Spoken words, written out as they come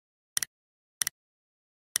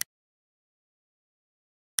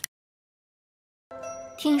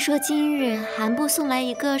听说今日韩部送来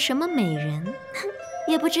一个什么美人，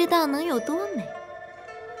也不知道能有多美。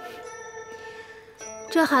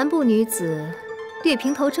这韩部女子，略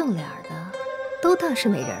平头正脸的，都当是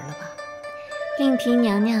美人了吧？令嫔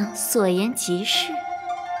娘娘所言极是。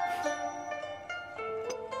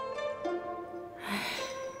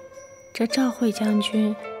这赵惠将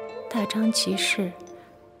军大张旗势，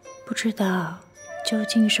不知道究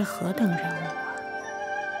竟是何等人物啊！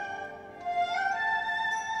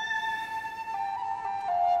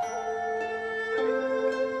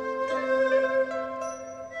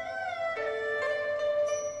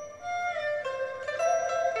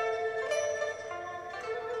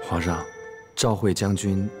皇上，赵惠将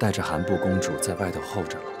军带着韩部公主在外头候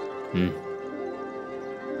着了。嗯。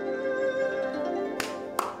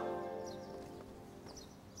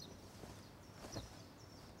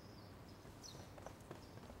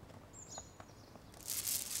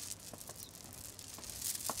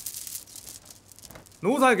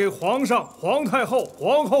奴才给皇上、皇太后、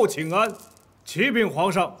皇后请安。启禀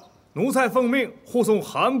皇上，奴才奉命护送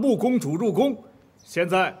韩部公主入宫，现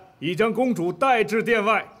在已将公主带至殿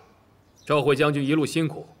外。赵惠将军一路辛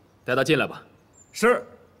苦，带她进来吧。是。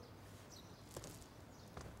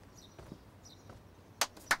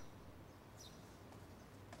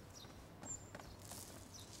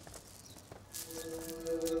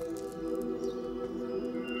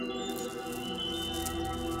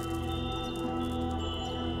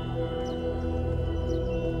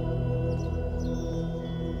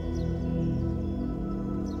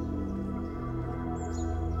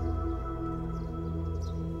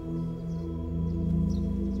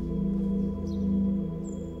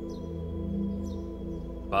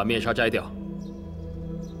把面纱摘掉。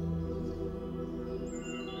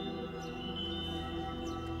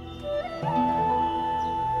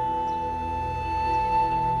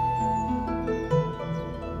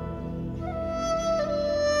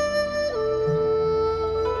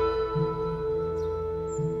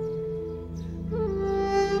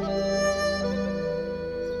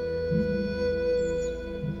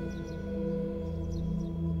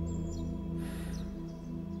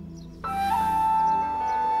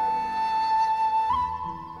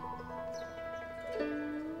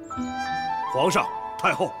皇上、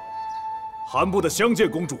太后，韩部的香见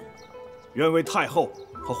公主，愿为太后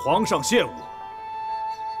和皇上献舞，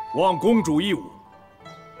望公主一舞，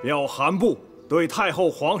表韩部对太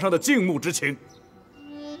后、皇上的敬慕之情。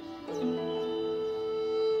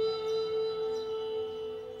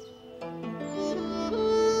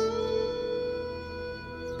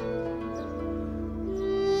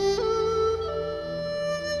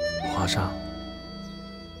皇上，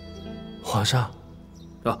皇上，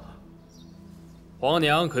啊！皇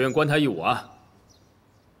娘可愿观她一舞啊？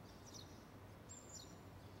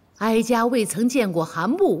哀家未曾见过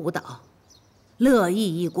韩部舞蹈，乐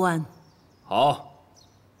意一观。好，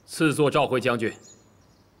赐座赵惠将军。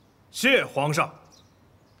谢皇上。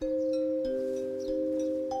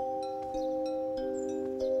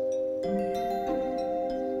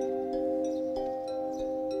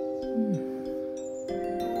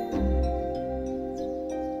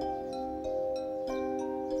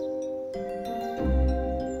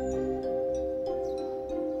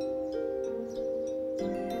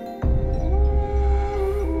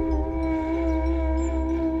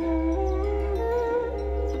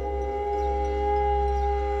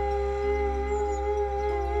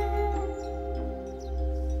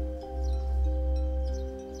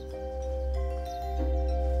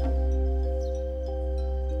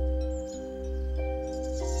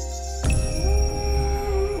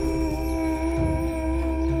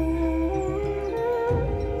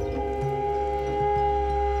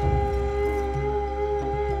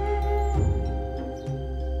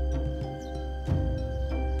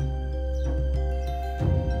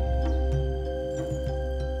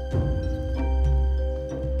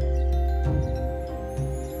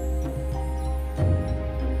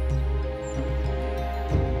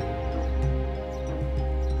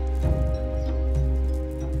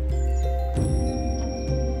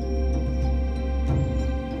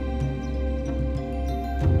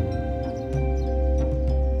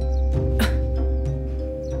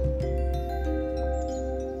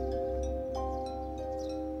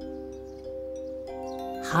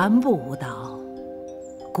韩部舞蹈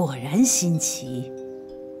果然新奇。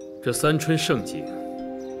这三春盛景，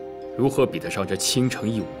如何比得上这倾城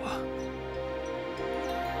一舞啊？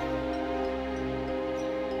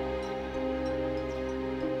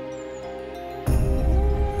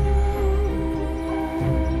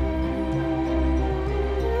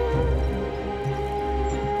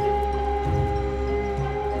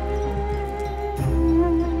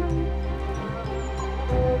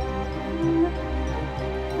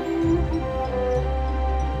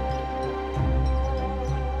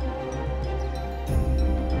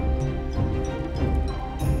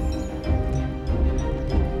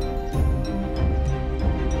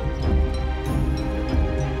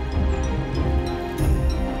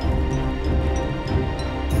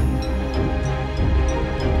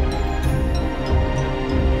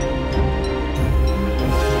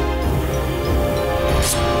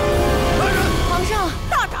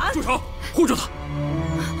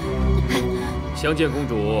香见公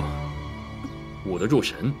主武得入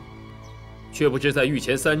神，却不知在御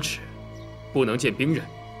前3尺，不能见兵刃。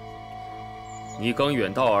你刚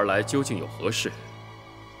远道而来，究竟有何事？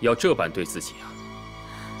要这般对自己啊？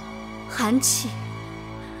韩琦，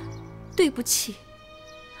对不起，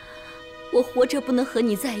我活着不能和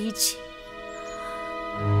你在一起，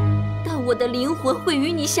但我的灵魂会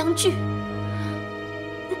与你相聚。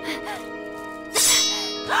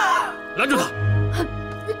拦住他！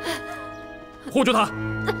护住他！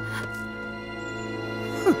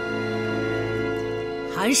哼，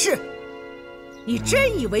韩氏，你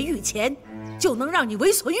真以为御前就能让你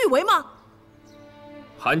为所欲为吗？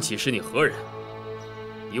韩琦是你何人？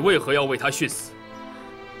你为何要为他殉死？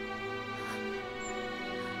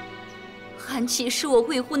韩琦是我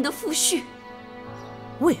未婚的夫婿。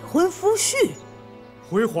未婚夫婿？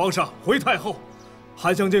回皇上，回太后，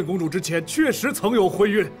韩香见公主之前确实曾有婚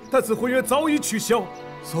约，但此婚约早已取消。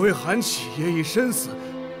所谓韩琦也已身死，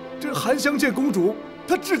这韩香见公主，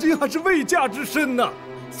她至今还是未嫁之身呢。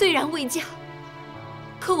虽然未嫁，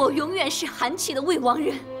可我永远是韩琦的未亡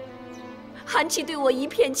人。韩琦对我一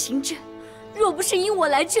片情真，若不是因我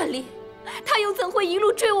来这里，他又怎会一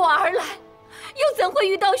路追我而来？又怎会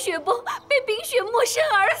遇到雪崩，被冰雪没身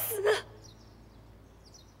而死？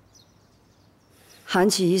韩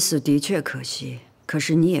琦已死的确可惜，可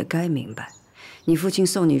是你也该明白，你父亲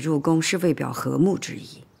送你入宫是为表和睦之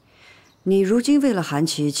意。你如今为了韩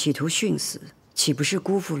琦企图殉死，岂不是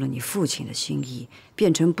辜负了你父亲的心意，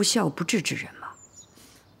变成不孝不智之人吗？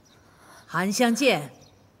韩香见，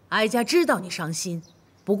哀家知道你伤心，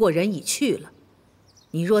不过人已去了。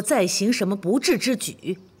你若再行什么不智之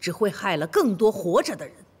举，只会害了更多活着的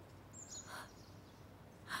人。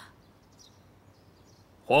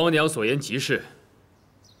皇娘所言极是。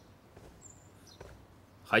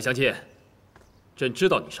韩香见，朕知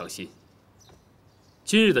道你伤心。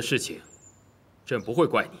今日的事情，朕不会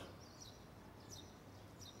怪你。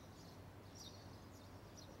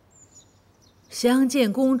香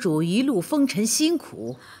见公主一路风尘辛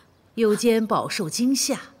苦，又兼饱受惊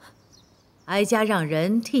吓，哀家让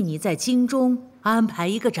人替你在京中安排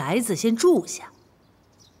一个宅子先住下。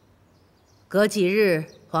隔几日，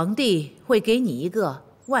皇帝会给你一个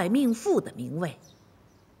外命妇的名位，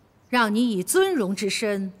让你以尊荣之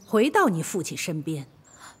身回到你父亲身边。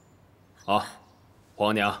好，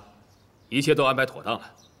皇娘，一切都安排妥当了，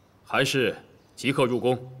韩氏即刻入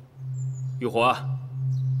宫。玉华，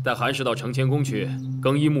带韩氏到承乾宫去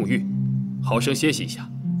更衣沐浴，好生歇息一下。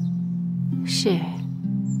是。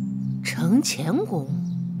承乾宫？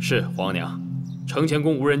是皇娘，承乾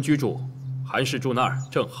宫无人居住，韩氏住那儿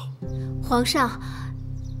正好。皇上，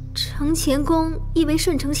承乾宫意为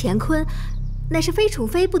顺承乾坤，乃是非宠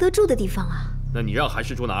妃不得住的地方啊。那你让韩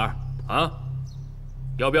氏住哪儿啊？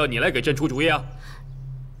要不要你来给朕出主意啊？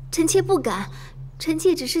臣妾不敢，臣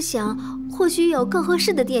妾只是想，或许有更合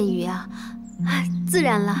适的殿宇啊。自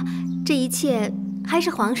然了，这一切还是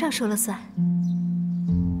皇上说了算。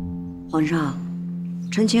皇上，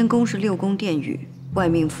承乾宫是6宫殿宇，外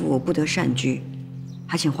命妇不得擅居，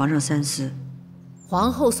还请皇上三思。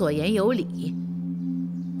皇后所言有理，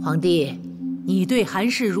皇帝，你对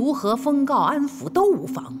韩氏如何封告安抚都无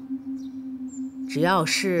妨。只要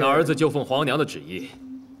是那儿子就奉皇娘的旨意，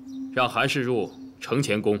让韩氏入承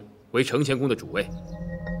乾宫，为承乾宫的主位。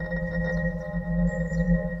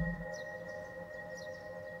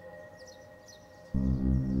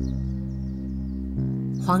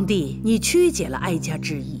皇帝，你曲解了哀家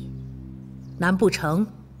之意，难不成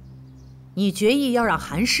你决意要让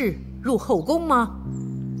韩氏入后宫吗？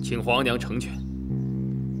请皇娘成全。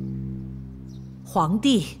皇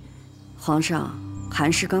帝，皇上，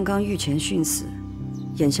韩氏刚刚御前殉死，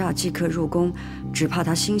眼下即刻入宫，只怕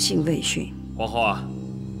他心性未殉。皇后啊，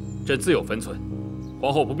朕自有分寸，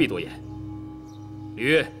皇后不必多言。李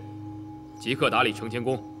煜，即刻打理承乾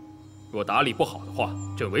宫，若打理不好的话，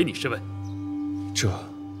朕唯你是问。这。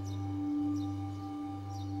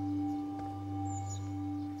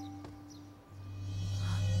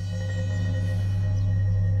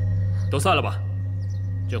都散了吧，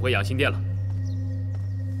朕回养心殿了。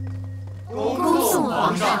恭送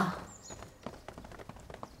皇上。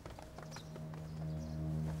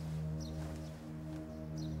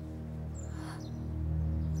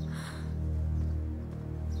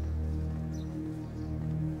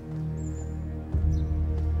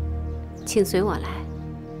请随我来。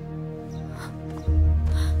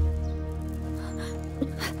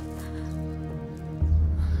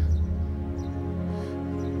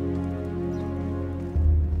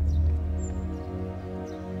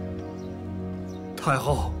太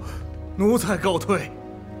后，奴才告退。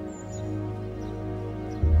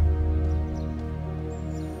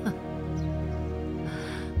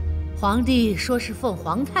皇帝说是奉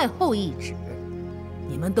皇太后懿旨，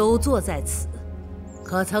你们都坐在此，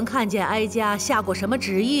可曾看见哀家下过什么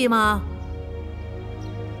旨意吗？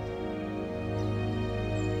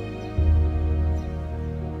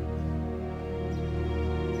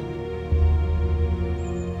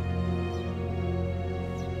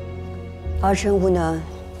儿臣无能，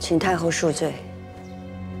请太后恕罪。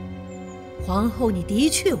皇后，你的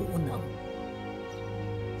确无能，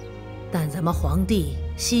但咱们皇帝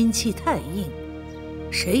心气太硬，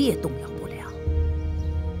谁也动摇不了。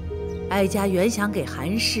哀家原想给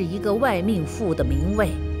韩氏一个外命妇的名位，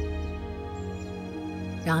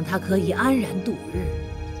让她可以安然度日，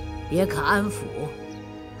也可安抚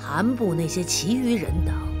韩部那些其余人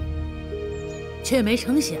等，却没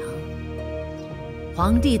成想，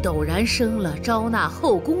皇帝陡然生了招纳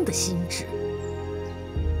后宫的心志。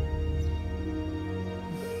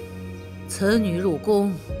此女入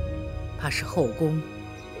宫，怕是后宫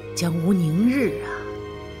将无宁日啊！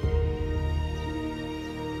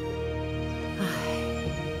唉，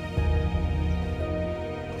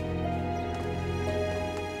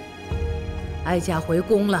哀家回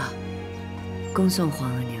宫了。恭送皇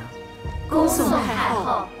额娘。恭送太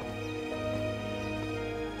后。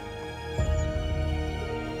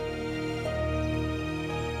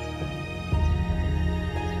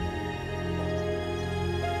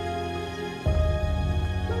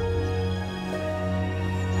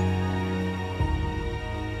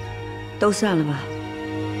都散了吧。